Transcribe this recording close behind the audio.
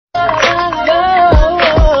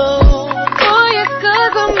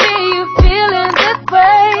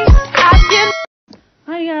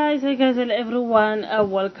Hey guys, hello everyone,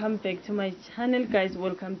 welcome back to my channel. Guys,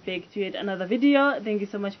 welcome back to yet another video. Thank you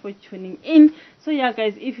so much for tuning in. So yeah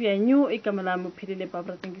guys, if you are new, thank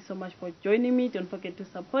you so much for joining me. Don't forget to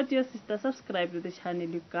support your sister, subscribe to the channel,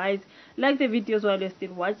 you guys, like the videos while you're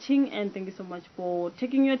still watching, and thank you so much for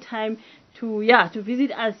taking your time to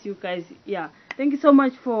visit us, you guys. Thank you so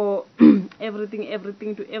much for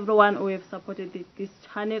everything to everyone who have supported this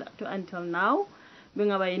channel until now. You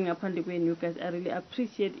guys, I really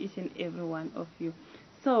appreciate each and every one of you.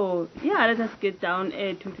 So yeah, let us get down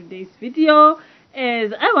to today's video,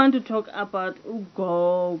 as I want to talk about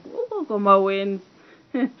Gogo Maweni.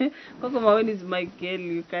 Gogo Maweni is my girl,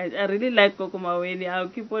 you guys. I really like Gogo Maweni. I'll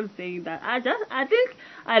keep on saying that. I think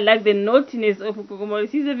I like the naughtiness of Gogo Maweni.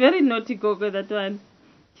 She's a very naughty Gogo, that one.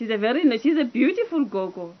 She's a beautiful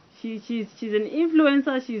Gogo. She's an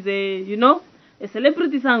influencer. She's a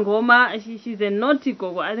celebrity sangoma. She's a naughty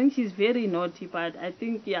Gogo. I think she's very naughty, but I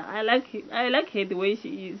think I like her the way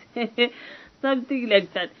she is. Something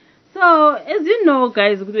like that. So as you know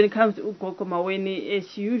guys, when it comes to Gogo Maweni,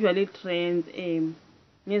 she usually trends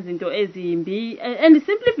nezinto ezimbi, and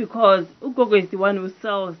simply because Gogo is the one who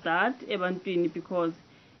sells that ebantwini. Because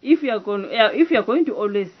if you are going to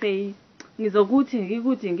always say this is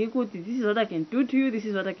what I can do to you, this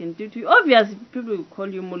is what I can do to you, obviously people will call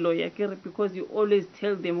you muloya, because you always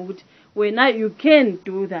tell them when you can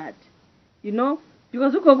do that,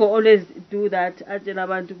 because Gogo always do that. Atshela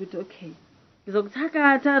abantu ukuthi okay,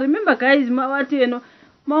 ngizokuthakatha. Remember guys, wathi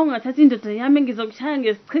mawungathathi indoda yami ngizokushaya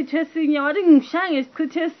ngesichitho esinye, wathi ngishaya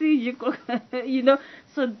ngesichitho esinye.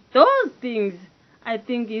 So those things I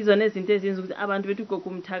think izona izinto ezenza ukuthi abantu bethu Gogo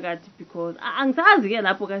umthakathi, because angisazi ke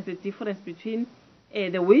lapho guys the difference between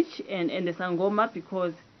the witch and the sangoma,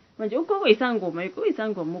 because manje uGogo isangoma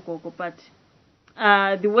uGogo, but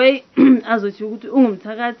the way azothi ukuthi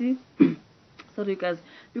ungumthakathi sorry guys,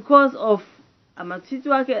 because of amathithu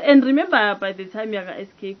wakhe. And remember by the time yaka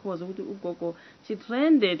SK cause ukuthi uGogo she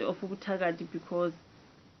trended of ubuthakathi, because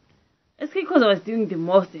SK cause was doing the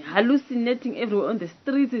most, hallucinating everywhere on the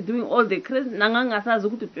streets, doing all the crazy. Nangangasazi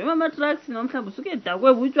ukuthi ubhema ama-drugs noma mhlawumbe usuke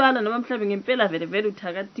edakwe butshwala noma mhlawumbe ngempela vele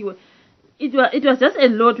uthakathiwe. It was just a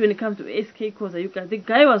lot when it comes to SK cause, you guys. The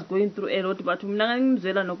guy was going through a lot, but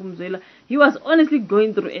he was honestly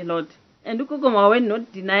going through a lot. And Gogo Maweni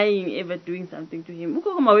not denying ever doing something to him.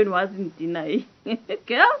 Gogo Maweni wasn't denying.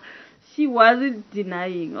 Girl, she wasn't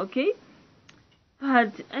denying, okay?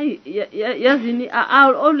 But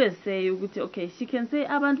I'll always say okay, she can say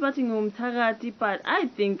abantu bathi ngumthakathi, but I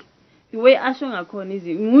think the way asho ngakhona is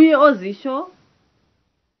nguye ozisho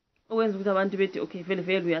okwenza ukuthi abantu bethi okay vele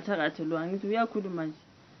uyathakatha lo, angithi uyakhuluma nje.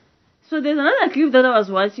 So there's another clip that I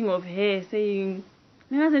was watching of her saying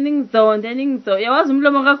ngaze ningizonde. Yawazi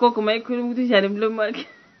umlomo kaGogo mayikhuluma ukuthi njani umlomo wakhe.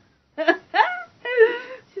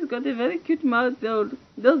 She's got a very cute mouth though.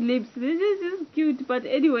 Those lips, she's cute. But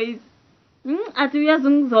anyways, athi uyazi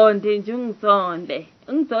ungizonde nje ungizonde.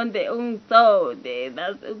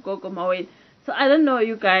 That's Gogo Maweni. So I don't know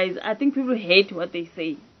you guys, I think people hate what they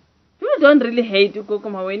say. People don't really hate Gogo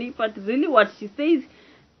Maweni, but really what she says,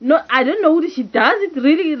 no, I don't know whether she does it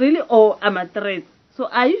really or I'm a threat. So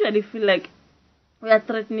I usually feel like we are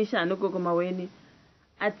threatening Gogo Maweni.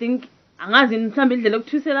 I think angazi mhlawumbe indlela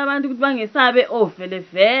yokuthusela abantu ukuthi bangesabe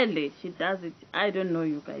vele she does it. I don't know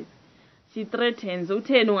you guys. She threatens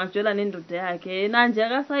utheni ungatshela nendoda yakhe nanje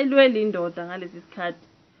akasayilweli indoda ngalesi sikhathi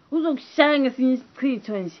uzokushaya ngesinye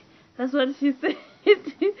isichitho nje. That's what she said.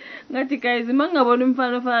 Ngathi guys, mangabona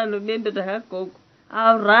umfana ofana nendoda kaGogo,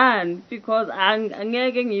 I'll run, because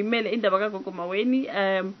angeke ngiyimele indaba kaGogo Maweni.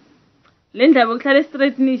 Le ndaba yokuhlala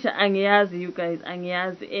estraightnisha angiyazi you guys,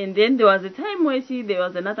 angiyazi. And then there was a time where there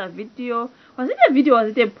was another video. Was it a video,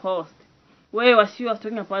 was it a post, where she was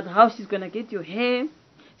talking about how she's gonna get your hair,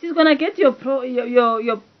 she's gonna get your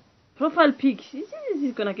profile pic.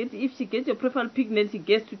 She's gonna get, if she gets your profile pic, then she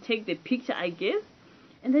gets to take the picture, I guess.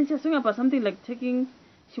 And then she was talking about something like she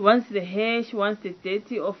wants the hair, she wants the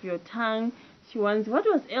dirty of your tongue, she wants, what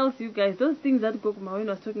was else you guys? Those things that Gogo Maweni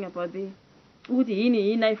was talking about there. Ukuthi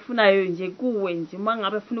yini ayifunayo nje kuwe nje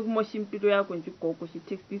mangabe afuna ukumosha impilo yakho nje uGogo, she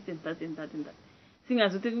takes this and that and that and that.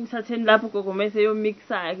 Singazi ukuthi kuthatheni lapho uGogo mase yo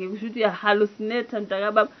mixa ke kusho ukuthi hallucinate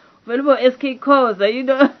mntakababa vele SK cause,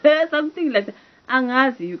 something like that.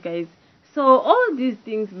 Angazi you guys. So all these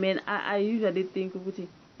things, man, I usually think ukuthi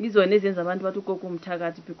izona ezenza abantu bathi uGogo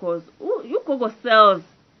umthakathi, because uGogo sells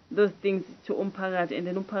those things to umphakathi, and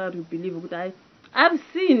then umphakathi will believe ukuthi I've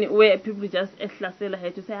seen where people just ehlasela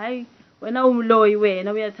her to say hayi wena umloyi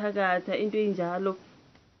wena uyathakatha into enjalo.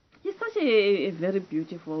 She's such a very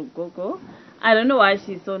beautiful Gogo. I don't know why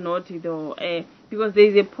she's so naughty though, because there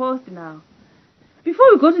is a post now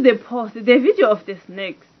before we go to the post, the video of the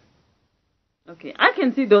snakes. Okay, I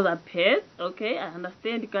can see those are pets. Okay, I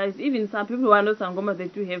understand, guys. Even some people who are not Sangoma, they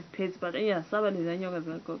do have pets, but yeah, someone is a yoga.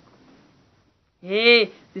 Hey,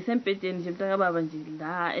 the same pet and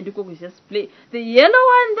the cook is just play. The yellow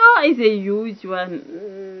one though is a huge one.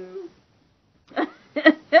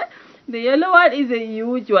 The yellow one is a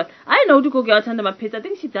huge one. I know to cook out under my pets. I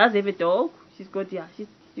think she does have a dog. She's got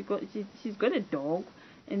she's got a dog,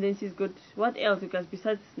 and then she's got what else? Because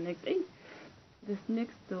besides snakes, hey, the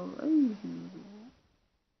snakes though.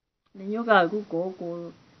 The yoga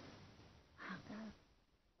go.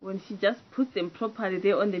 When she just puts them properly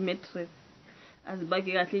there on the mattress. As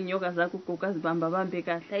bagi kahle inyoka zakho ugogo azibamba bambe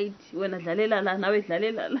kahle ayithi wena dlalela la nawe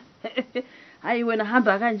dlalela la hayi wena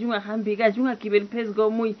hamba kanje ungahambi kanje ungagibeli phezulu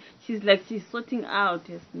komunye. She's like she's sorting out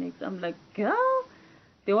her snakes. I'm like, girl,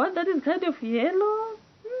 the one that is kind of yellow.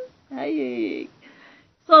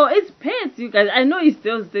 So it's pets, you guys. I know it's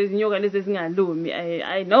those inyoka lezi zingalumi.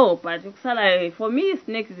 I know, but for me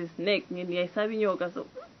snake is a snake. Ngiyayisabi inyoka, so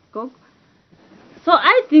go. So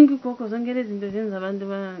I think Gogo zongele izinto zenza abantu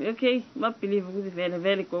okay, believe ukuthi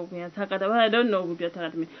vele Gogo uyathakatha, but I don't know ukuthi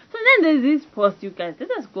uyathakatha mina. So then there's this post, you guys.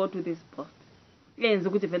 Let us go to this post. Yenza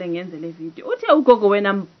ukuthi vele ngenze le video. Uthe uGogo, when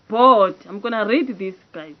I'm bored, I'm gonna read this,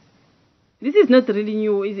 guys. This is not really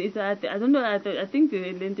new. It's I don't know. I think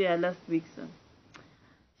the lent last week. So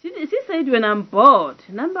she said, when I'm bored,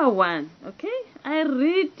 number one, okay, I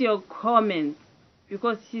read your comments.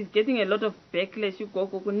 Because she's getting a lot of backlash. You go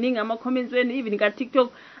kuninga ama comments when even got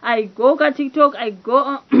TikTok. I go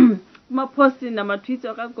my posting and my tweets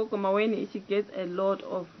or Gogo Maweni. She gets a lot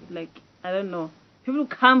of, like, I don't know, people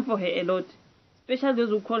come for her a lot, especially those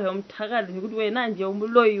who call her umthakati. Good way nanje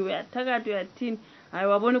umuloyi uyathakati uyathini. I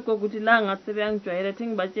wabona Gogo ukuthi la ngathi sebeyangijwayela thi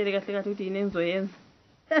ngibatshele kahle kahle ukuthi yini engizoyenza.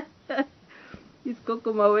 It's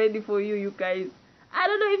Gogo Maweni for you guys. I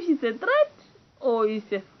don't know if she's a threat or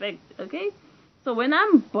it's a fact, okay? So when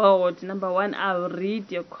I'm bored, number one, I'll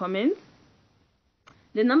read your comments.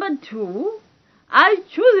 Then number two, I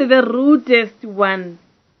choose the rudest one.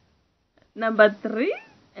 Number three,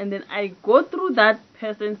 and then I go through that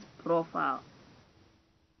person's profile.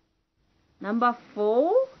 Number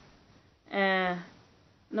four says,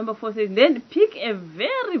 then pick a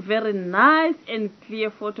very, very nice and clear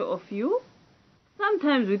photo of you,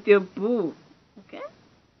 sometimes with your boo. Okay?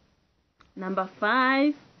 Number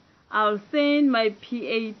five, I'll send my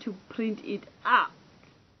PA to print it out.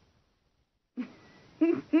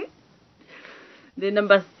 Then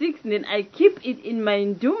number six, then I keep it in my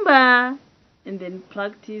ndumba, and then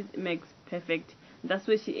practice makes perfect. That's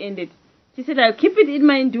where she ended. She said, I'll keep it in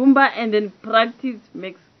my ndumba, and then practice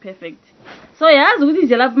makes perfect. So yeah,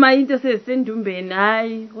 nje lapha ma into sesendumbeni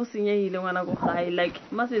hayi usinyekile ngwana ko high, like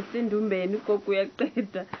mase sendumbeni ugogo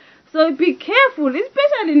uyaqeda. So be careful,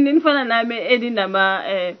 especially nifana nami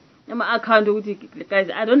edindama account ukuthi, guys,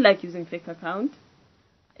 I don't like using fake account.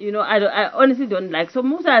 You know, I honestly don't like. So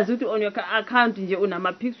most of the on your account nje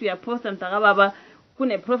unama pics uyaposta mtaka baba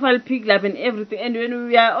kune profile pic lab and everything, and when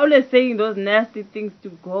we are always saying those nasty things to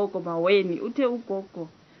Gogo Maweni, ute ugogo,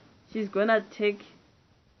 she's gonna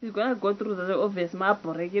go through the obvious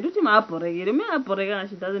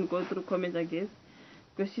she doesn't go through comments, I guess,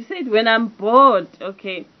 because she said when I'm bored.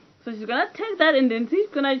 Okay, so she's gonna take that and then she's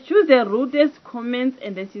gonna choose the rudest comments,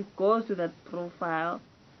 and then she goes to that profile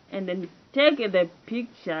and then take the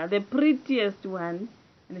picture, the prettiest one,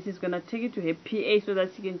 and then she's gonna take it to her PA so that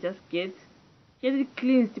she can just get it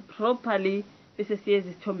cleansed properly. And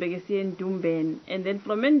then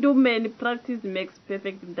from endumbeni practice makes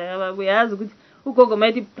perfect. We ask ugogo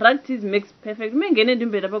mighty practice makes perfect. Mengene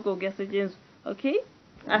endumbeni lapha gogo kuyasetshenzwa. Okay,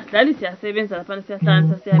 asidlali siyasebenza lapha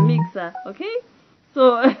siyahlanza siyamixa. Okay,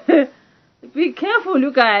 so be careful,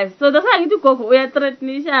 you guys. So that's how ngithi ugogo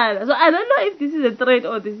uyathreatenisha. So I don't know if this is a threat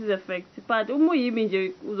or this is a fact, but umuyimi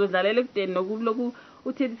nje uzodlalela ekudeni nokuloku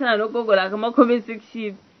uthethisana nogogo la kuma comment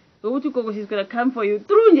section ukuthi ugogo she's gonna come for you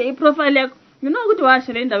through nje iprofile yakho. You know ukuthi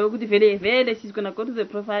washo le ndawo ukuthi vele she's gonna go to the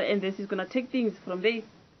profile and then she's gonna take things from there.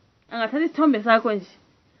 Angathatha isithombe sakho nje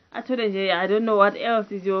athole nje, I don't know what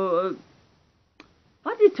else is your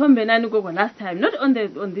what did Tombe nani ugogo last time, not on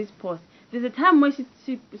this post. There's a time where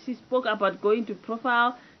she spoke about going to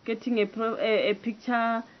profile, getting a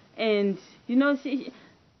picture, and you know she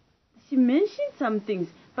mentioned some things,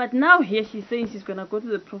 but now here she's saying she's gonna go to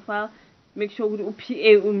the profile, make sure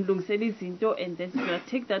PA umlungisela izinto, and then she's gonna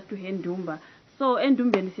take that to her ndumba. So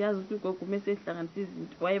endumbeni siyazi ukuthi ugogo mase ehlanganisa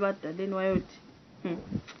izinto wayebadaleni wayothi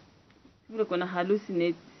people are gonna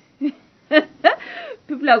hallucinate.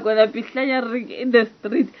 People are gonna be flying in the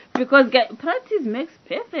street because practice makes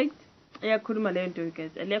perfect. Ayakhuluma leyo nto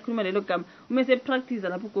guys, liyakhuluma lelo gama. Uma sepractice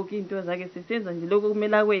lapho ugogo into zakhe sesenza nje lokho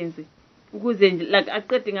kumele akwenze ukuze nje like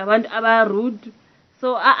aqede ngabantu aba rude.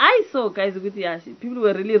 So I saw guys ukuthi yeah, people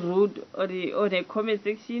were really rude on her comment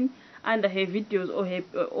section under her videos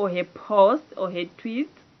or her post or her tweets.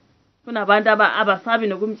 Kunabantu abasabi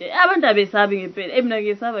nokumtshela abantu abesabi ngempela. Mina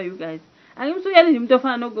ngiyesaba you guys. Angimsukeli nje umuntu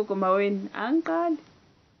ofana noGogo Maweni. Angiqali.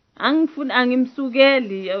 Angifuni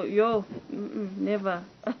angimsukeli yo never.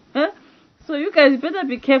 So you guys better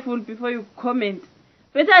be careful before you comment.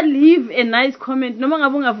 Better leave a nice comment. Noma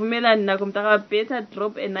ngabe ungavumelani nakho mntaka, better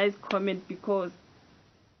drop a nice comment because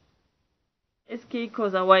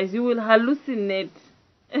otherwise you will hallucinate.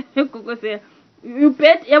 Gogo say you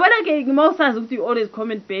bet yabona ke ngimawusazi ukuthi you always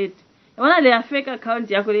comment bad. Yabona le fake account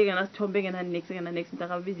yakho le ngana sithombe ngena next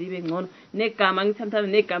mntaka vizi ibe ngcono negama ngithamthamu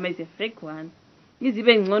negama is a fake one.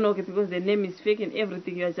 Izibe ngcono okay because the name is fake and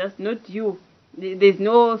everything, you are just not you. There's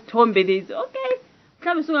no sithombe, there's okay.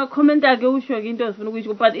 Mhlawumbe sunga comment ake usho ke into ozifuna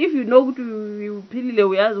ukuyisho, but if you know ukuthi uphilile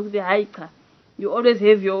uyazi ukuthi hayi cha, you always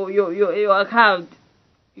have your account,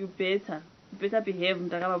 you better behave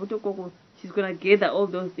mntaka baba ukuthi gogo she's gonna gather all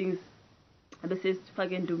those things bese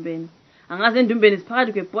sifake endumbeni. Angaze endumbeni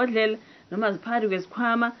siphakathi kwebhodlela noma ziphakathi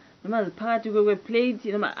kwesikhwama noma ziphakathi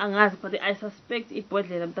kweplate noma angazi, but I suspect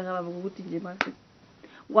ibhodlela mntaka baba ukuthi nje mase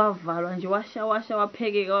wavalwa nje washa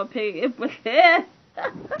waphekeka ebhodlela.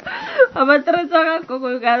 Threats gogo,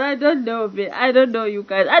 you guys, I don't know man. I don't know you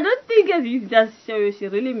guys. I don't think if you just show you she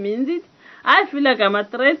really means it. I feel like I'm a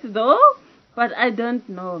threat though, but I don't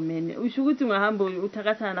know man. Usho ukuthi ungahamba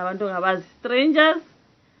uthakathana nabantu ongabazi,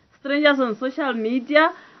 strangers on social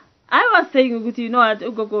media. I was saying ukuthi you know what,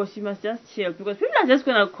 Gogo, she must just chill because people are just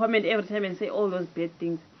gonna comment every time and say all those bad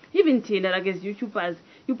things. Even Tina, like as YouTubers,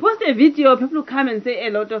 you post a video, people come and say a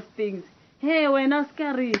lot of things. Hey, we're not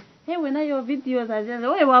scary. Hey, when are your videos are just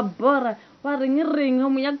wabora waring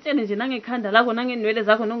umuya kutshela nje nangekhanda lakho nangenwele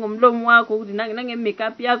zakho nongomlomo wakho ukuthi nange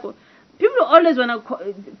makeup yakho.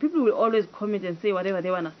 People will always comment and say whatever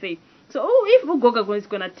they want to say. So if ugogo is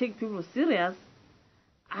going to take people serious,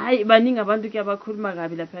 hayi baningi abantu ke abakhuluma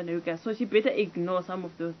kabi lapha na yuka, so she better ignore some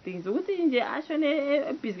of those things ukuthi nje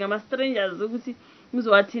ashone busy ngama strangers ukuthi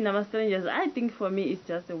uzowathina ama strangers. I think for me it's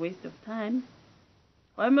just a waste of time.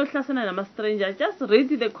 Why am I hlasana nama strangers? Just read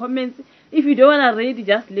the comments. If you don't want to read,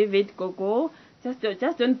 just leave it, go.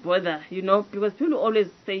 Just don't bother, you know, because people always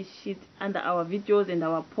say shit under our videos and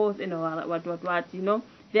our posts and our what, you know.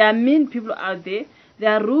 There are mean people out there.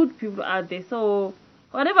 There are rude people out there. So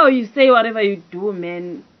whatever you say, whatever you do,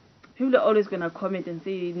 man, people are always gonna comment and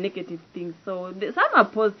say negative things. So some are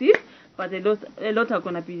positive, but a lot are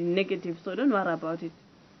gonna be negative. So don't worry about it.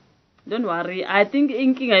 Don't worry. I think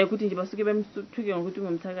inkinga yokuthi nje basuke bemthuke ngokuthi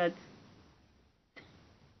ngomthakathi.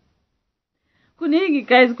 Kuningi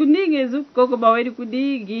guys, kuningi uGogo Maweni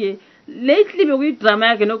kuningi. Lately bekuyi drama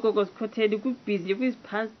yakhe noGogo Skhotheni kubusy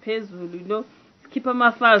kuyisiphansi phezulu, you know. Keep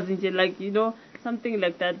ama files nje like, you know, something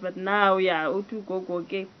like that. But now yeah, uthi uGogo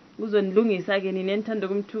ke uzonilungisa ke nini enthanda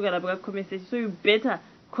ukumthuka lapha ka comment section. So you better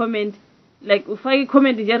comment, like ufake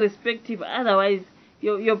comment nje respective, otherwise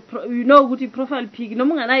you know ukuthi profile pic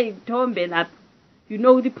noma ungana ithombe lapha, you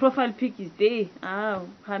know ukuthi profile pic is there.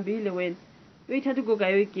 Hambile wena uyithatha uGogo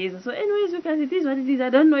ayoyigeza. So anyways you guys, it is what it is. I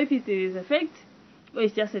don't know if it is a fact or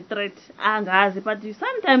it's just a threat, angazi, but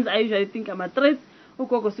sometimes I usually think I'm a threat.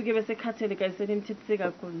 uGogo suke bese khathele guys senimthethise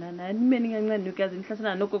kakhulu nani mina ngiyancane ugazi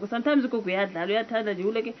nihlahlana noGogo. Sometimes uGogo uyadlala uyathanda nje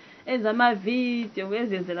uleke enza ama video,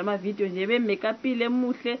 ezenzela ama video nje be makeup ile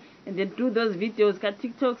emuhle and then do those videos ka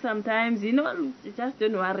TikTok sometimes, you know. Just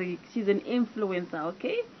don't worry, she's an influencer,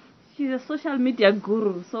 okay? She's a social media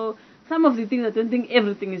guru. So some of the things I don't think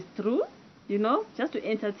everything is true, you know, just to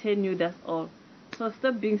entertain you, that's all. So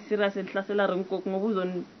stop being serious and hlasela uGogo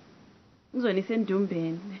ngoba uzonisa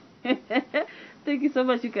endumbeni. Thank you so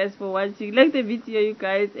much you guys for watching. Like the video you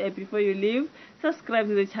guys, before you leave, subscribe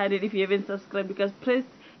to the channel if you haven't subscribed, because press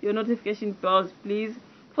your notification bells please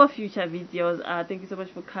for future videos. Thank you so much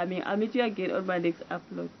for coming. I'll meet you again on my next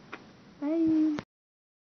upload. Bye.